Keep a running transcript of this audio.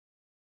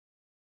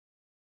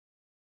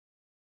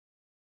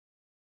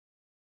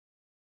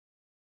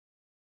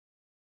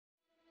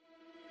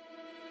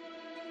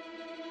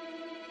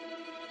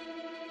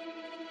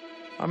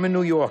I'm a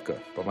New Yorker,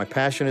 but my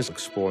passion is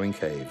exploring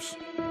caves.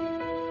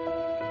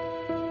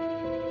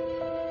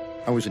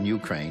 I was in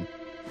Ukraine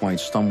when I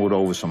stumbled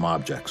over some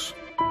objects.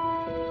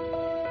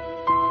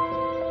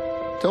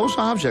 Those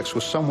objects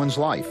were someone's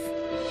life.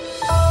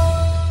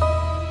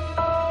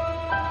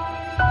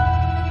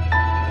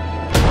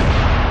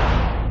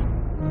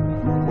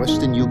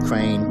 Western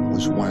Ukraine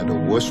was one of the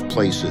worst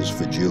places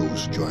for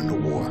Jews during the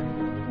war.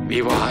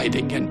 We were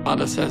hiding, and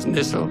mother says,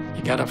 Nissel,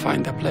 you gotta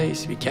find a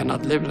place. We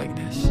cannot live like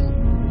this.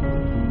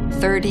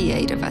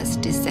 38 of us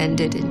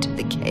descended into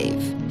the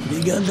cave.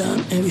 We got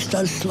down and we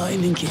started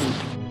sliding in.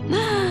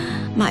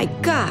 My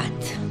God,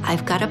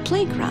 I've got a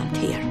playground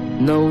here.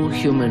 No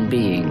human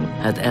being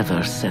had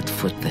ever set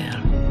foot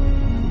there.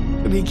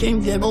 We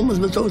came there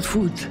almost without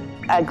food.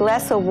 A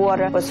glass of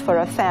water was for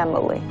a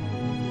family.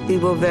 We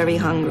were very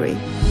hungry.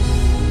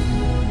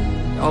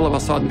 All of a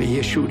sudden, we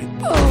hear shooting.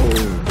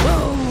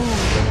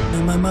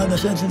 And my mother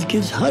said to the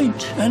kids,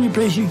 hide any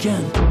place you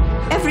can.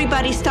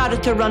 Everybody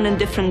started to run in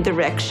different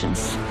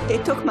directions. They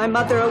took my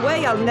mother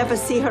away. I'll never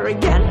see her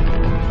again.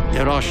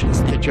 The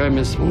Russians, the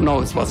Germans, who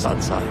knows what's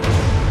outside.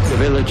 The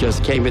villagers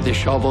came with the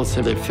shovels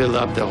and they filled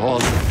up the hole.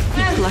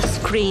 People are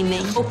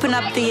screaming, open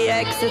up the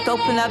exit,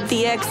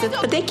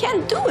 but they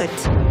can't do it.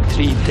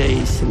 3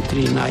 days and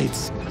 3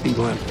 nights, we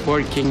were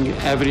working,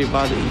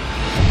 everybody.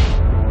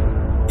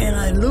 And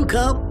I look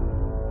up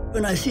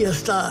and I see a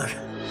star.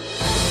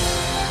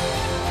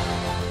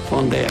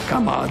 One day I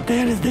come out,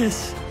 there is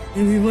this.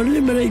 And we were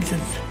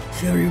liberated.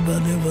 So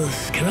everybody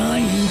was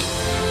crying.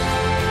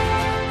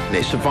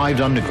 They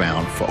survived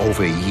underground for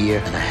over a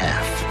year and a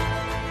half.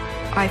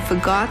 I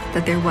forgot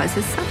that there was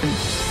a sun.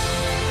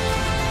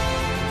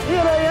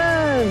 Here I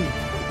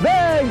am,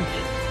 back.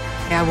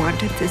 I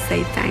wanted to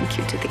say thank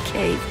you to the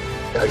cave.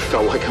 I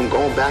felt like I'm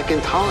going back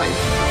in time.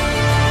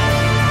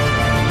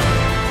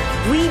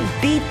 We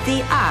beat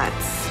the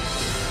odds.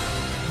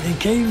 The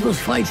cave was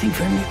fighting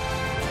for me.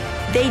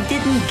 They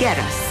didn't get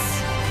us.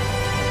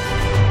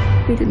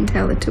 We didn't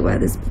tell it to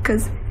others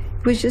because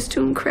it was just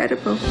too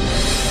incredible.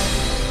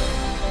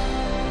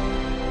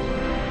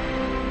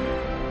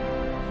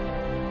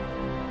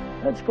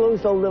 Let's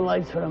close all the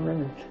lights for a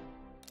minute.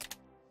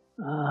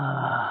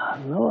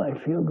 No, I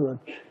feel good.